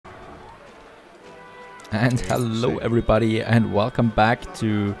And hello everybody and welcome back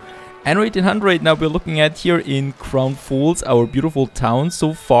to Anno 1800. Now we're looking at here in Crown Falls, our beautiful town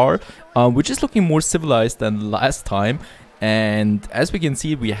so far, which is looking more civilized than last time. And as we can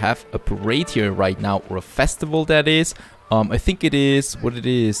see, we have a parade here right now, or a festival that is. I think it is what it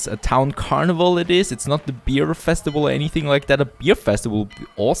is, a town carnival it is. It's not the beer festival or anything like that. A beer festival would be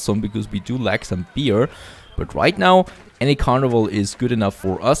awesome because we do lack some beer. But right now, any carnival is good enough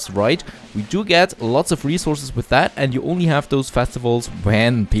for us, right? We do get lots of resources with that, and you only have those festivals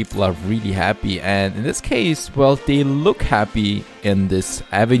when people are really happy. And in this case, well, they look happy in this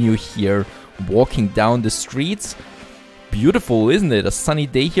avenue here, walking down the streets. Beautiful, isn't it? A sunny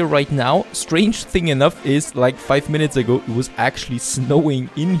day here right now. Strange thing enough is, like 5 minutes ago, it was actually snowing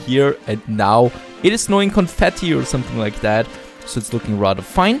in here, and now it is snowing confetti or something like that. So it's looking rather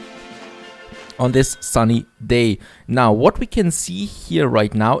fine on this sunny day. Now, what we can see here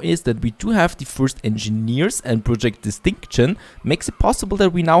right now is that we do have the first engineers, and Project Distinction makes it possible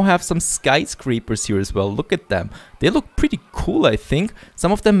that we now have some skyscrapers here as well. Look at them. They look pretty cool, I think.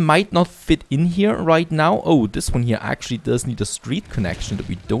 Some of them might not fit in here right now. Oh, this one here actually does need a street connection that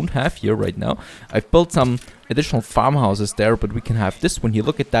we don't have here right now. I've built some additional farmhouses there, but we can have this one here.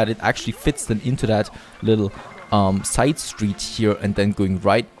 Look at that. It actually fits then into that little side street here, and then going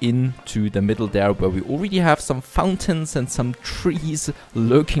right into the middle there, where we already have some fountains and some trees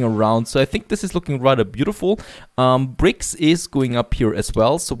lurking around. So I think this is looking rather beautiful. Bricks is going up here as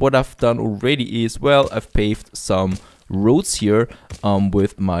well. So what I've done already is, well, I've paved some roads here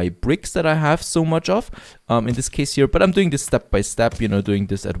with my bricks that I have so much of in this case here, but I'm doing this step by step, you know, doing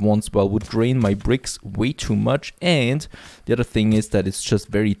this at once, well, would drain my bricks way too much. And the other thing is that it's just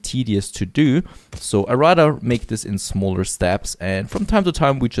very tedious to do, so I rather make this in smaller steps, and from time to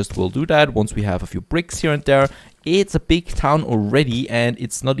time we just will do that once we have a few bricks here and there. It's a big town already, and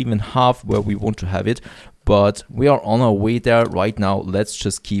it's not even half where we want to have it, but we are on our way there right now. Let's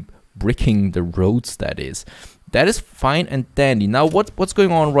just keep bricking the roads, that is. That is fine and dandy. Now, what's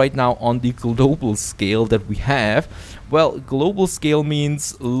going on right now on the global scale that we have? Well, global scale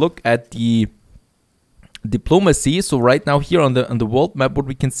means look at the diplomacy. So right now here on the world map, what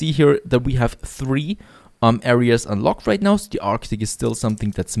we can see here, that we have 3 areas unlocked right now. So the Arctic is still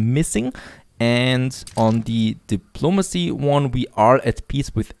something that's missing. And on the diplomacy one, we are at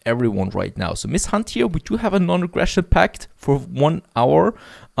peace with everyone right now. So Miss Hunt here, we do have a non-aggression pact for 1 hour.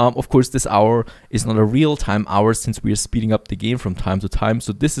 Of course, this hour is not a real-time hour since we are speeding up the game from time to time.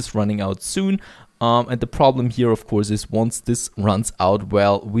 So this is running out soon. And the problem here, of course, is once this runs out,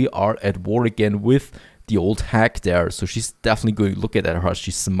 well, we are at war again with the old hack there. So she's definitely going to look at her.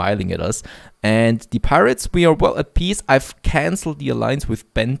 She's smiling at us. And the pirates, we are well at peace. I've cancelled the alliance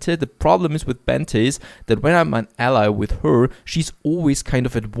with Bente. The problem is with Bente is that when I'm an ally with her, she's always kind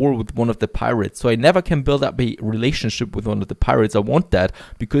of at war with one of the pirates. So I never can build up a relationship with one of the pirates. I want that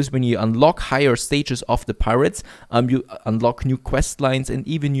because when you unlock higher stages of the pirates, you unlock new quest lines and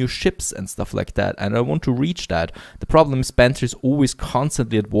even new ships and stuff like that. And I want to reach that. The problem is Bente is always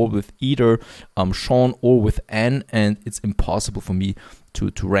constantly at war with either Sean or with Anne, and it's impossible for me to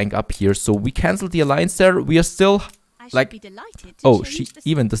rank up here. So we canceled the alliance there. We are still like, oh, she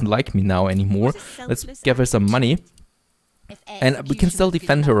even doesn't like me now anymore. Let's give her some money, and we can still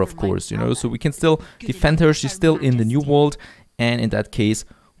defend her, of course, you know. So we can still defend her. She's still in the New World, and in that case,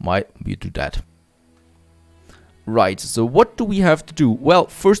 why we do that? Right, so what do we have to do? Well,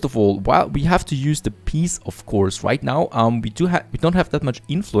 first of all, while we have to use the peace, of course. Right now, we don't have that much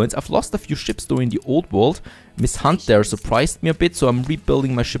influence. I've lost a few ships though in the old world. Miss Hunt there surprised me a bit, so I'm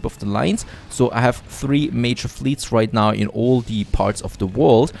rebuilding my ship of the lines. So I have 3 major fleets right now in all the parts of the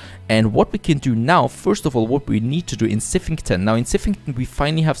world. And what we can do now, first of all, what we need to do in Siffington. Now in Siffington, we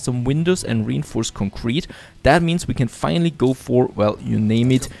finally have some windows and reinforced concrete. That means we can finally go for, well, you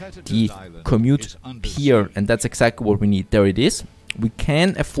name it, the commute pier. And that's exactly what we need. There it is. We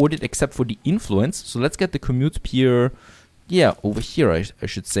can afford it except for the influence. So let's get the commute pier, yeah, over here, I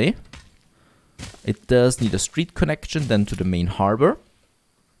should say. It does need a street connection then to the main harbor.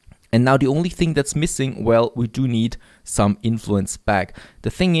 And now the only thing that's missing, well, we do need some influence back. The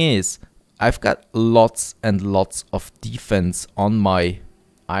thing is, I've got lots and lots of defense on my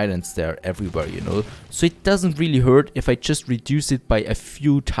islands there everywhere, you know. So it doesn't really hurt if I just reduce it by a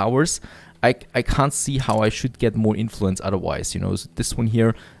few towers. I can't see how I should get more influence otherwise, you know. So this one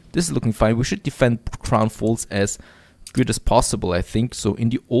here, this is looking fine. We should defend Crown Falls as good as possible, I think. So in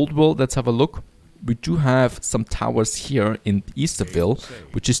the old world, let's have a look. We do have some towers here in Easterville,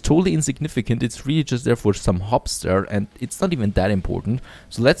 which is totally insignificant. It's really just there for some hops there, and it's not even that important.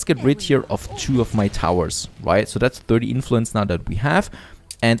 So let's get rid here of 2 of my towers, right? So that's 30 influence now that we have,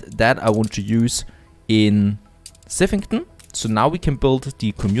 and that I want to use in Sivington. So now we can build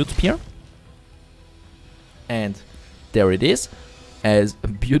the commute pier. And there it is, as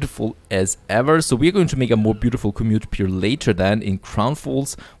beautiful as ever. So we're going to make a more beautiful commute pier later then in Crown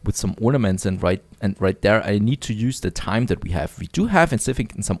Falls with some ornaments, and right there I need to use the time that we have. We do have in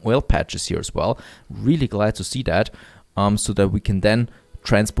Sivington some oil patches here as well. Really glad to see that, so that we can then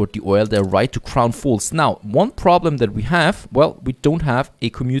transport the oil there right to Crown Falls. Now, one problem that we have, well, we don't have a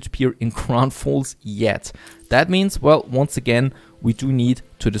commute pier in Crown Falls yet. That means, well, once again, we do need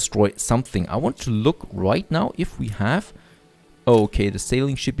to destroy something. I want to look right now if we have... Okay, the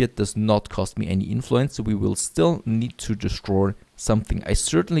sailing shipyard does not cost me any influence, so we will still need to destroy something. I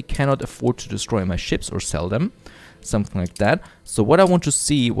certainly cannot afford to destroy my ships or sell them. Something like that. So what I want to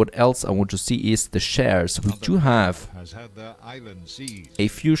see, what else I want to see is the shares. We do have a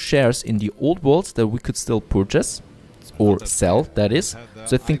few shares in the old world that we could still purchase or sell, that is.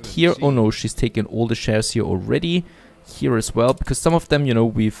 So I think here, oh no, she's taken all the shares here already. Here as well, because some of them, you know,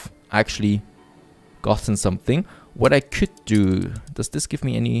 we've actually gotten something. What I could do, does this give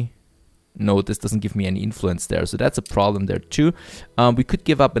me any... No, this doesn't give me any influence there, so that's a problem there too. We could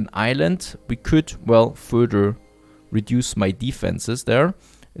give up an island. We could, well, further reduce my defenses there.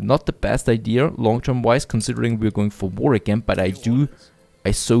 Not the best idea long-term wise, considering we're going for war again, but I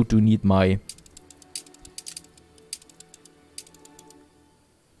so do need my...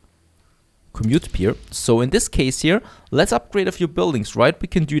 commute pier. So in this case here, let's upgrade a few buildings, right? We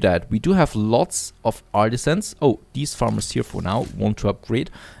can do that. We do have lots of artisans. Oh, these farmers here for now want to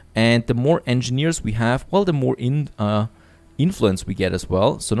upgrade. And the more engineers we have, well, the more influence we get as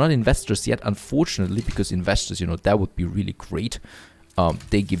well. So not investors yet, unfortunately, because investors, you know, that would be really great.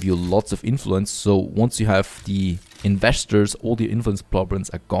 They give you lots of influence. So once you have the investors, all the influence problems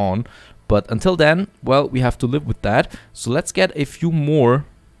are gone. But until then, well, we have to live with that. So let's get a few more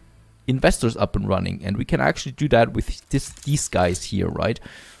investors up and running, and we can actually do that with these guys here, right?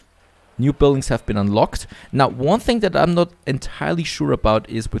 New buildings have been unlocked. Now, one thing that I'm not entirely sure about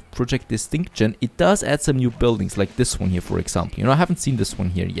is with Project Distinction, it does add some new buildings, like this one here, for example. You know, I haven't seen this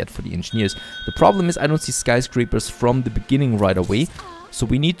one here yet for the engineers. The problem is I don't see skyscrapers from the beginning right away. So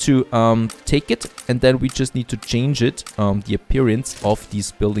we need to take it, and then we just need to change it, the appearance of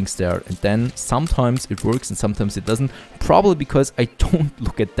these buildings there. And then sometimes it works and sometimes it doesn't. Probably because I don't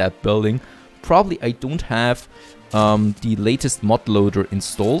look at that building. Probably I don't have the latest mod loader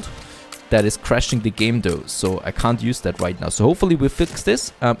installed. That is crashing the game though, so I can't use that right now. So hopefully we'll fix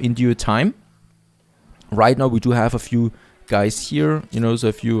this in due time. Right now we do have a few guys here, you know, so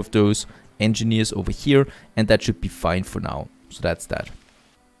a few of those engineers over here, and that should be fine for now. So that's that.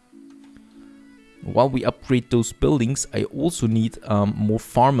 While we upgrade those buildings, I also need more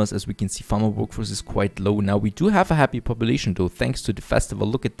farmers. As we can see, farmer workforce is quite low. Now we do have a happy population though, thanks to the festival.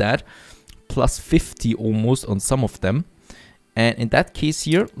 Look at that, plus 50 almost on some of them. And in that case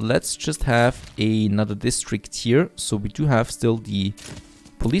here, let's just have another district here. So we do have still the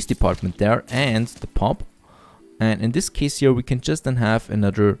police department there and the pub. And in this case here, we can just then have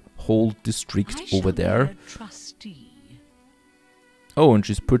another whole district over there. Oh, and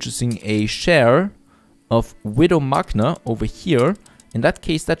she's purchasing a share of Widow Magna over here. In that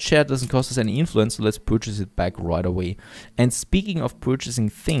case, that share doesn't cost us any influence, so let's purchase it back right away. And speaking of purchasing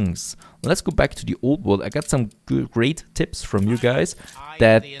things, let's go back to the old world. I got some great tips from you guys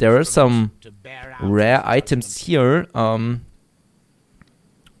that there are some rare items here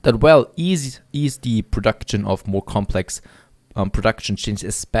that, well, ease the production of more complex production chains,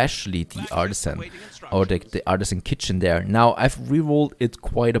 especially the artisan or the artisan kitchen there. Now I've re-rolled it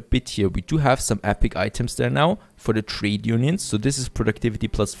quite a bit here. We do have some epic items there now for the trade unions. So this is productivity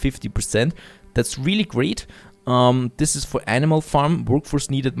plus 50%. That's really great. This is for animal farm, workforce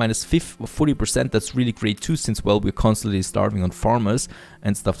needed minus 40%. That's really great too, since, well, we're constantly starving on farmers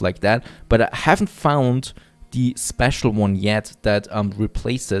and stuff like that. But I haven't found the special one yet that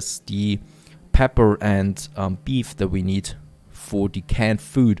replaces the pepper and beef that we need for the canned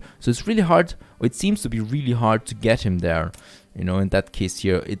food. So it's really hard, or it seems to be really hard to get him there. You know, in that case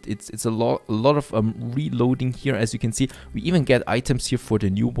here, it's a lot of reloading here. As you can see, we even get items here for the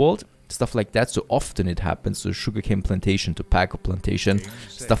new world, stuff like that. So often it happens. So sugarcane plantation, tobacco plantation,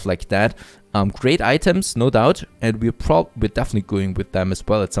 stuff like that. Great items, no doubt, and we're definitely going with them as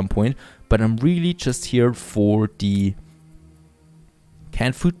well at some point. But I'm really just here for the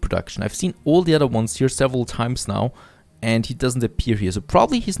canned food production. I've seen all the other ones here several times now, and he doesn't appear here. So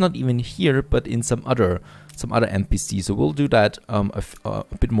probably he's not even here, but in some other NPC. So we'll do that a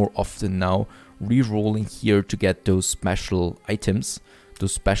bit more often now, re-rolling here to get those special items,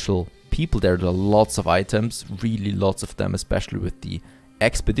 those special people there. There are lots of items, really lots of them, especially with the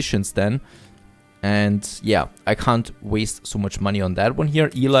expeditions then. And yeah, I can't waste so much money on that one here.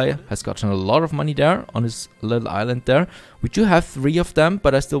 Eli has gotten a lot of money there on his little island there. We do have 3 of them,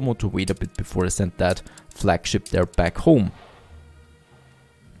 but I still want to wait a bit before I send that flagship there back home.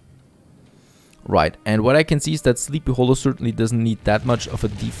 Right, and what I can see is that Sleepy Hollow certainly doesn't need that much of a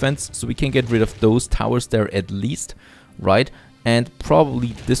defense, so we can get rid of those towers there at least, right? And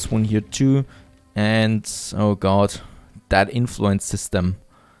probably this one here too. And oh god, that influence system.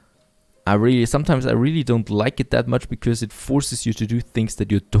 Sometimes I really don't like it that much because it forces you to do things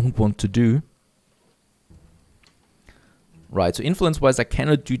that you don't want to do. Right, so influence wise I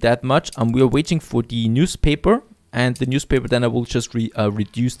cannot do that much. We are waiting for the newspaper. And the newspaper, then I will just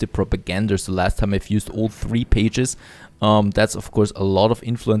reduce the propaganda. So last time I've used all 3 pages. That's of course a lot of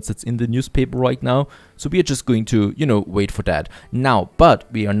influence that's in the newspaper right now. So we are just going to, you know, wait for that. Now,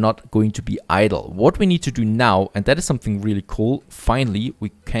 but we are not going to be idle. What we need to do now, and that is something really cool, finally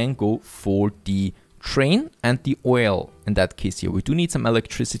we can go for the train and the oil in that case here. We do need some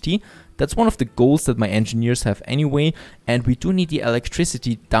electricity. That's one of the goals that my engineers have anyway, and we do need the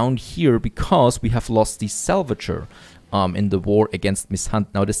electricity down here because we have lost the salvager in the war against Miss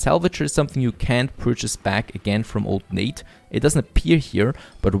Hunt. Now the salvager is something you can't purchase back again from Old Nate. It doesn't appear here,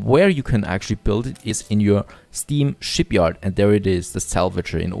 but where you can actually build it is in your steam shipyard, and there it is, the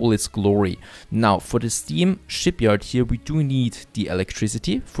salvager in all its glory. Now for the steam shipyard here, we do need the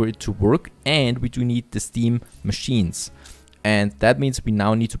electricity for it to work, and we do need the steam machines. And that means we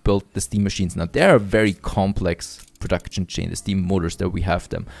now need to build the steam machines. Now they are a very complex production chain, the steam motors that we have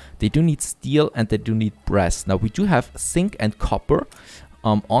them. They do need steel and they do need brass. Now we do have zinc and copper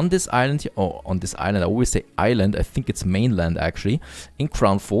on this island here. Oh, on this island, I always say island, I think it's mainland actually, in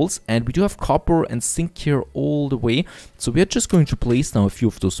Crown Falls. And we do have copper and zinc here all the way. So we are just going to place now a few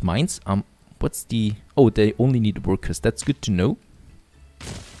of those mines. What's the... Oh, they only need workers. That's good to know.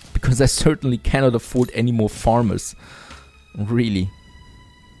 Because I certainly cannot afford any more farmers. Really.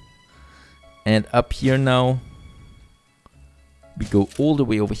 And up here now we go all the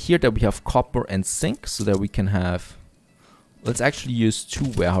way over here that we have copper and zinc, so that we can have, let's actually use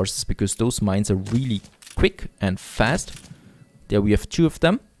 2 warehouses because those mines are really quick and fast. There we have 2 of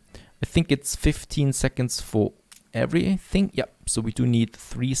them. I think it's 15 seconds for everything. Yeah, so we do need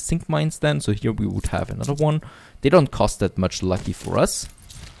 3 zinc mines then. So here we would have another one. They don't cost that much, lucky for us.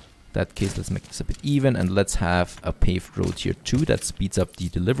 That case, let's make this a bit even, and let's have a paved road here too. That speeds up the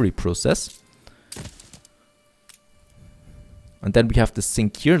delivery process. And then we have the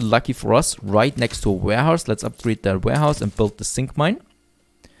zinc here, lucky for us, right next to a warehouse. Let's upgrade that warehouse and build the zinc mine.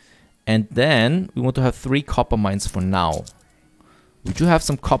 And then we want to have 3 copper mines for now. We do have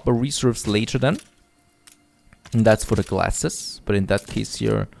some copper reserves later then, and that's for the glasses. But in that case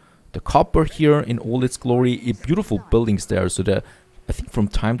here, the copper here in all its glory, beautiful buildings there. So I think from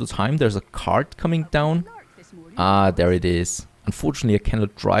time to time there's a cart coming down. Ah, there it is. Unfortunately, I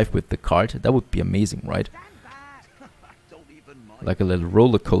cannot drive with the cart. That would be amazing, right? Like a little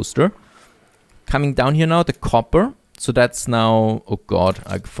roller coaster. Coming down here now, the copper. So that's now... Oh god,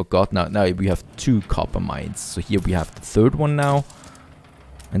 I forgot now. Now we have 2 copper mines. So here we have the 3rd one now.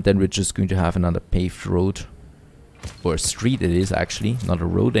 And then we're just going to have another paved road. Or a street it is actually, not a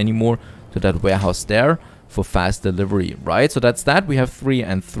road anymore. To that warehouse there. For fast delivery, right? So that's that. We have 3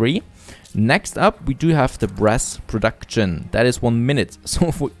 and 3. Next up, we do have the brass production. That is 1 minute.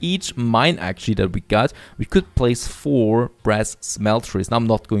 So for each mine actually that we got, we could place 4 brass smelteries. Now I'm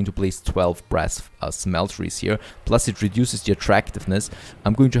not going to place 12 brass smelteries here. Plus it reduces the attractiveness.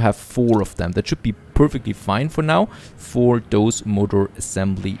 I'm going to have 4 of them. That should be perfectly fine for now for those motor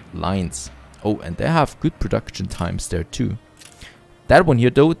assembly lines. Oh, and they have good production times there too. That one here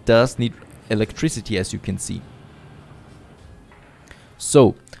though does need electricity, as you can see.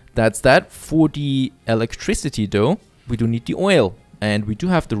 So that's that. For the electricity though, we do need the oil, and we do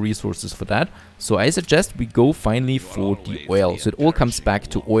have the resources for that. So I suggest we go finally for the oil. So it all comes back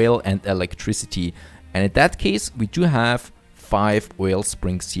to oil and electricity. And in that case, we do have 5 oil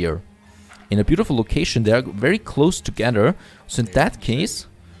springs here in a beautiful location. They are very close together. So in that case,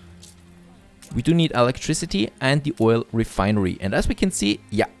 we do need electricity and the oil refinery. And as we can see,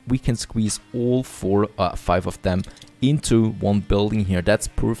 yeah, we can squeeze all 5 of them into one building here. That's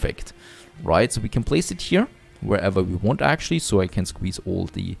perfect, right? So we can place it here wherever we want actually. So I can squeeze all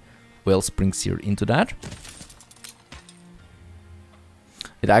the oil springs here into that.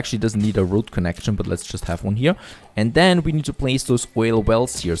 It actually doesn't need a road connection, but let's just have one here. And then we need to place those oil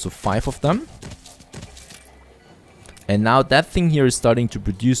wells here. So 5 of them. And now that thing here is starting to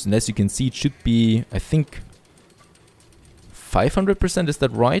produce, and as you can see, it should be, I think, 500%, is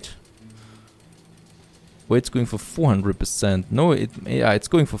that right? Well, it's going for 400%. No, it's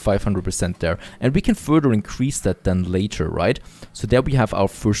going for 500% there. And we can further increase that then later, right? So there we have our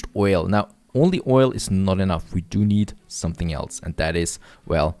first oil. Now, only oil is not enough. We do need something else. And that is,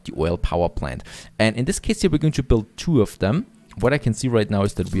 well, the oil power plant. And in this case here, we're going to build 2 of them. What I can see right now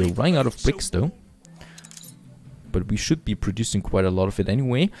is that we are running out of bricks though. But we should be producing quite a lot of it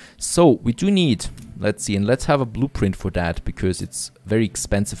anyway. So we do need, let's see, and let's have a blueprint for that, because it's very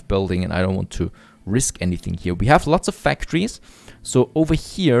expensive building and I don't want to risk anything here. We have lots of factories. So over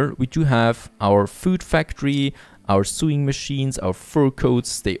here we do have our food factory, our sewing machines, our fur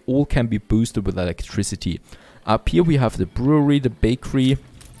coats. They all can be boosted with electricity. Up here we have the brewery, the bakery,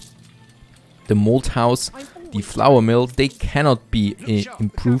 the malt house, the flour mill. They cannot be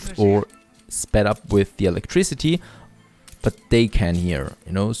improved or sped up with the electricity, but they can here,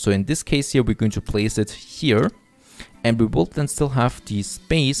 you know. So in this case here, we're going to place it here, and we will then still have the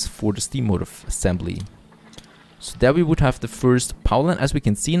space for the steam motor assembly. So there we would have the first power line. As we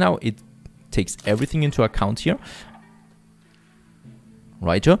can see now, it takes everything into account here.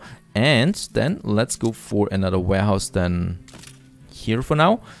 Righto. And then let's go for another warehouse then here for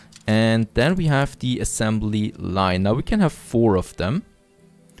now. And then we have the assembly line. Now we can have 4 of them.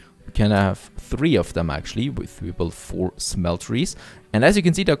 We can have 3 of them actually, with we build 4 smelteries. And as you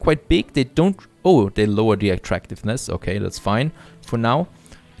can see, they're quite big. They don't, oh, they lower the attractiveness. Okay, that's fine for now.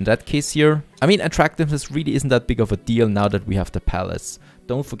 In that case here, I mean, attractiveness really isn't that big of a deal now that we have the palace.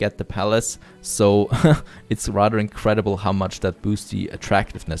 Don't forget the palace. So it's rather incredible how much that boosts the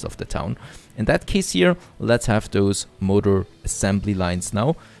attractiveness of the town. In that case here, let's have those motor assembly lines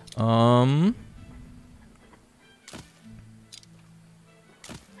now.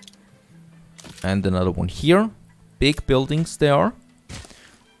 And another one here. Big buildings they are.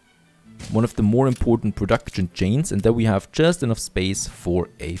 One of the more important production chains, and then we have just enough space for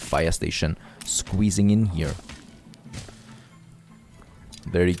a fire station squeezing in here.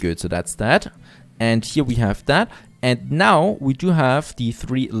 Very good, so that's that. And here we have that. And now we do have the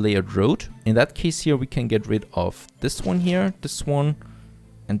 3-layered road. In that case here, we can get rid of this one here, this one,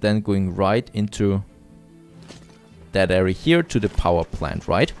 and then going right into that area here to the power plant,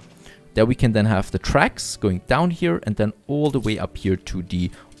 right? There we can then have the tracks going down here and then all the way up here to the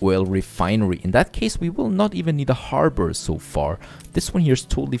oil refinery. In that case, we will not even need a harbor so far. This one here is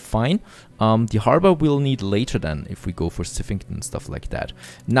totally fine. The harbor we'll need later then if we go for Siffington and stuff like that.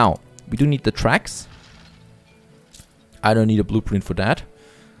 Now, we do need the tracks. I don't need a blueprint for that.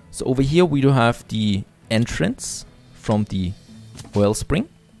 So over here we do have the entrance from the oil spring.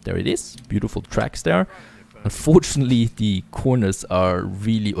 There it is. Beautiful tracks there. Unfortunately, the corners are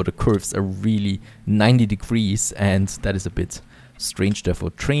really, or the curves are really 90 degrees, and that is a bit strange there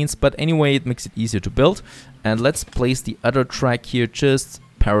for trains. But anyway, it makes it easier to build. And let's place the other track here just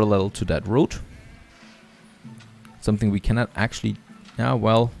parallel to that road. Something we cannot actually, yeah,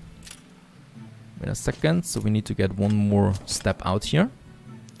 well, wait a second. So we need to get one more step out here.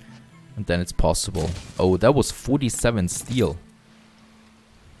 And then it's possible. Oh, that was 47 steel.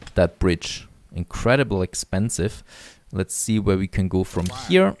 That bridge. Incredible expensive. Let's see where we can go from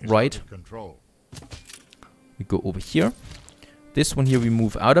here, right? We go over here. This one here we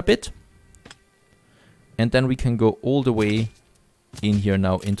move out a bit. And then we can go all the way in here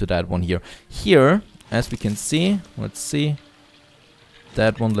now into that one here. Here, as we can see, let's see.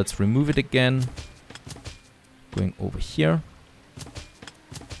 That one, let's remove it again. Going over here.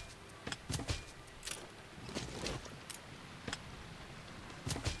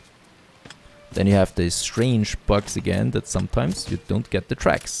 Then you have these strange bugs again that sometimes you don't get the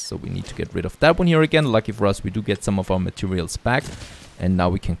tracks. So we need to get rid of that one here again. Lucky for us, we do get some of our materials back. And now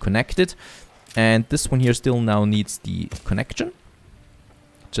we can connect it. And this one here still now needs the connection.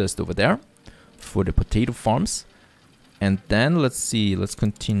 Just over there. For the potato farms. And then let's see, let's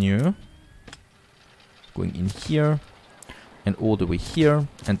continue. Going in here. And all the way here.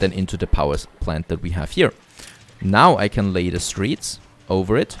 And then into the power plant that we have here. Now I can lay the streets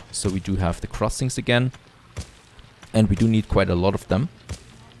over it, so we do have the crossings again, and we do need quite a lot of them.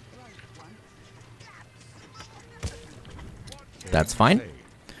 That's fine.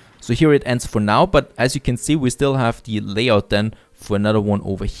 So here it ends for now, but as you can see, we still have the layout then for another one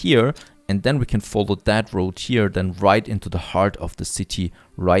over here, and then we can follow that road here then right into the heart of the city,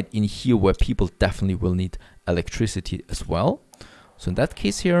 right in here where people definitely will need electricity as well. So in that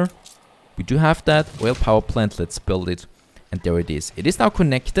case here, we do have that oil power plant. Let's build it. And there it is. It is now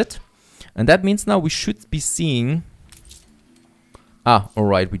connected. And that means now we should be seeing... Ah,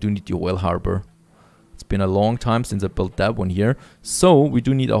 alright, we do need the oil harbor. It's been a long time since I built that one here. So we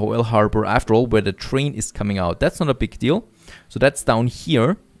do need a oil harbor after all where the train is coming out. That's not a big deal. So that's down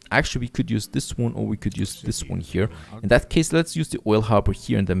here. Actually, we could use this one or we could use this one here. In that case, let's use the oil harbor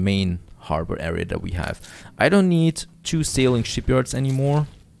here in the main harbor area that we have. I don't need 2 sailing shipyards anymore.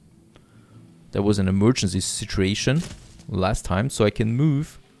 There was an emergency situation last time, so I can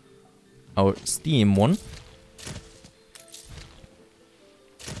move our steam one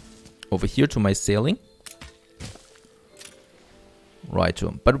over here to my sailing. Right,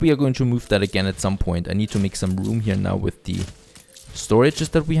 but we are going to move that again at some point. I need to make some room here now with the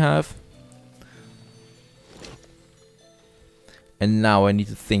storages that we have. And now I need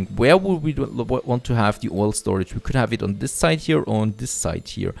to think, where would we want to have the oil storage? We could have it on this side here or on this side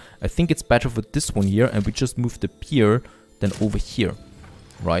here. I think it's better for this one here, and we just move the pier then over here.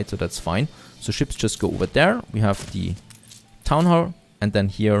 Right, so that's fine. So ships just go over there. We have the town hall, and then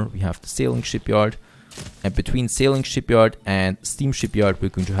here we have the sailing shipyard. And between sailing shipyard and steam shipyard, we're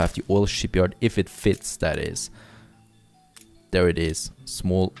going to have the oil shipyard, if it fits, that is. There it is.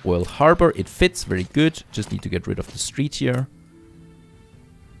 Small oil harbor. It fits very good. Just need to get rid of the street here.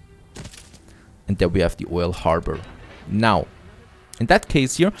 And there we have the oil harbor. Now, in that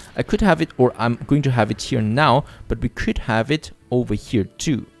case here, I could have it, or I'm going to have it here now, but we could have it over here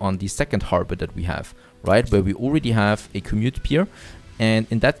too, on the second harbor that we have, right? Where we already have a commute pier. And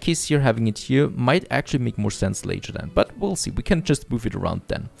in that case here, having it here might actually make more sense later then. But we'll see. We can just move it around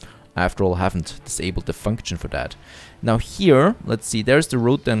then. After all, I haven't disabled the function for that. Now here, let's see. There's the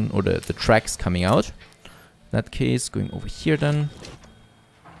road then, or the tracks coming out. In that case, going over here then.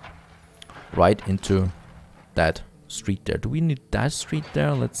 Right into that street there. Do we need that street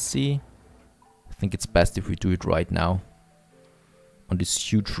there? Let's see. I think it's best if we do it right now. On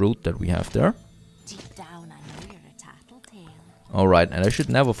this huge road that we have there. Deep down, I know you're a tattletale. Alright, and I should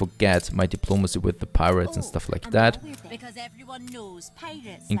never forget my diplomacy with the pirates and stuff like that. Because everyone knows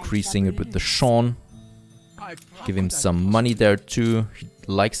pirates. Increasing it with the Sean. Give him some money there too. He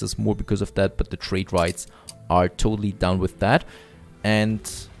likes us more because of that, but the trade rights are totally down with that. And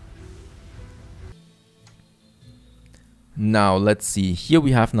now let's see. Here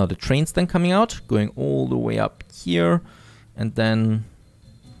we have now the trains then coming out, going all the way up here, and then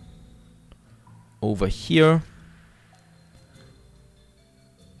over here,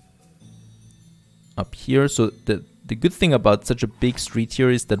 up here. So the good thing about such a big street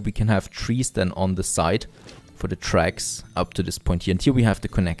here is that we can have trees then on the side for the tracks up to this point here. And here we have the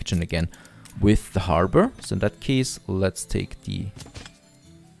connection again with the harbor. So in that case, let's take the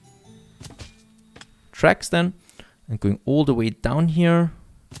tracks then and going all the way down here.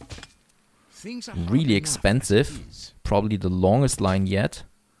 Really expensive. Probably the longest line yet.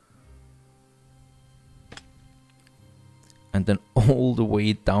 And then all the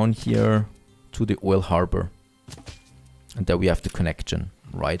way down here to the oil harbor. And there we have the connection,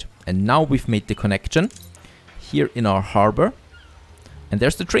 right? And now we've made the connection here in our harbor. And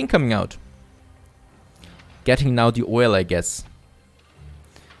there's the train coming out. Getting now the oil, I guess.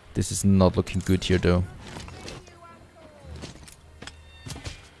 This is not looking good here though.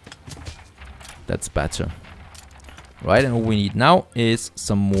 That's better. Right, and all we need now is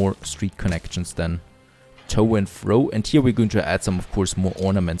some more street connections then. To and fro, and here we're going to add some, of course, more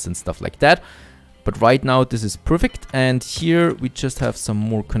ornaments and stuff like that. But right now this is perfect, and here we just have some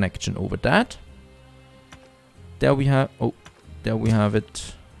more connection over that. There we have, oh, there we have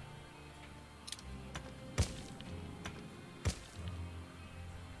it.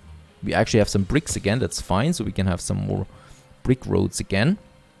 We actually have some bricks again, that's fine, so we can have some more brick roads again.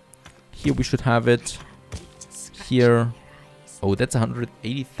 Here we should have it. Here, oh, that's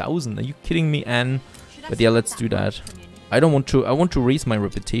 180,000. Are you kidding me, Anne? But yeah, let's do that. I don't want to. I want to raise my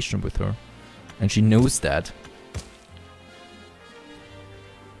reputation with her, and she knows that.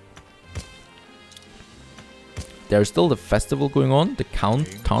 There's still the festival going on, the town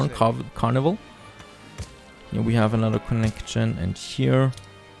carnival. Here we have another connection, and here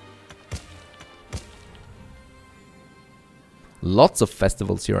lots of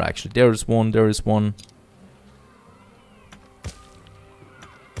festivals here actually. There is one. There is one.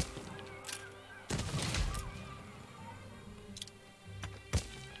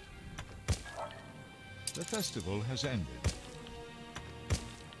 The festival has ended.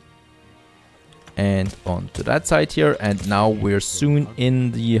 And on to that side here, and now we're soon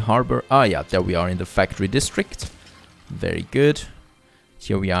in the harbor. Ah yeah, there we are in the factory district. Very good.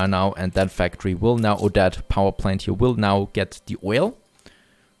 Here we are now, and that factory will now, or that power plant here will now get the oil.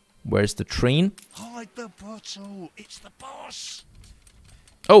 Where's the train? Hide the bottle, it's the boss.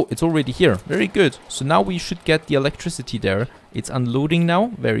 Oh, it's already here. Very good. So now we should get the electricity there. It's unloading now.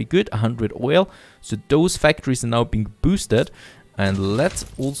 Very good. 100 oil. So those factories are now being boosted. And let's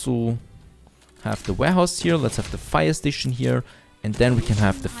also have the warehouse here. Let's have the fire station here. And then we can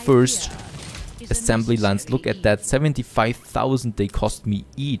have the first assembly lines. Look at that, 75,000 they cost me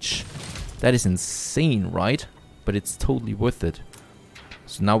each. That is insane, right? But it's totally worth it.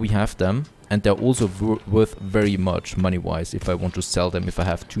 So now we have them, and they're also worth very much money-wise. If I want to sell them, if I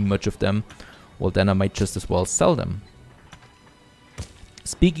have too much of them, well, then I might just as well sell them.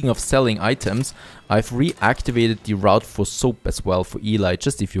 Speaking of selling items, I've reactivated the route for soap as well for Eli,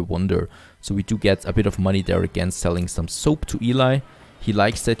 just if you wonder. So we do get a bit of money there again, selling some soap to Eli. He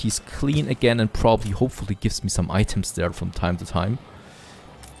likes that, he's clean again, and probably, hopefully, gives me some items there from time to time.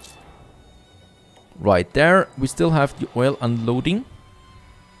 Right there, we still have the oil unloading.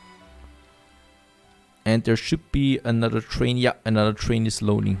 And there should be another train. Yeah, another train is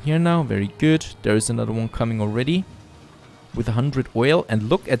loading here now. Very good. There is another one coming already with 100 oil. And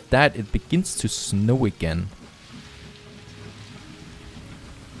look at that, it begins to snow again.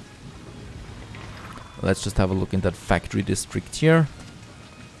 Let's just have a look in that factory district here.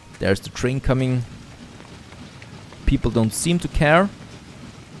 There's the train coming. People don't seem to care,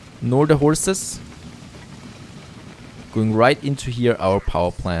 nor the horses. Going right into here, our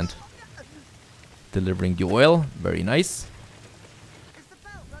power plant. Delivering the oil, very nice.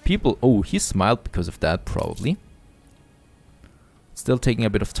 People, oh, he smiled because of that, probably. Still taking a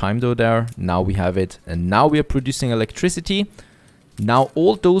bit of time though there. Now we have it, and now we are producing electricity. Now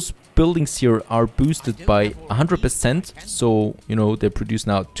all those buildings here are boosted by 100%, so, you know, they produce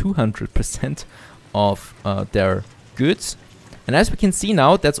now 200% of their goods. And as we can see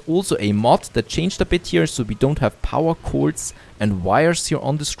now, that's also a mod that changed a bit here, so we don't have power cords and wires here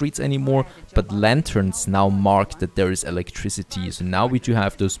on the streets anymore, but lanterns now mark that there is electricity. So now we do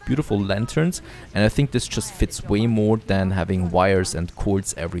have those beautiful lanterns, and I think this just fits way more than having wires and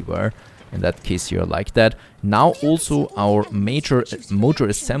cords everywhere. In that case here, like that. Now also our major motor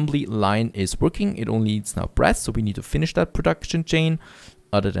assembly line is working. It only needs now brass, so we need to finish that production chain.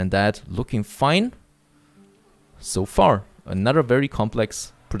 Other than that, looking fine so far. Another very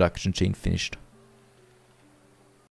complex production chain finished.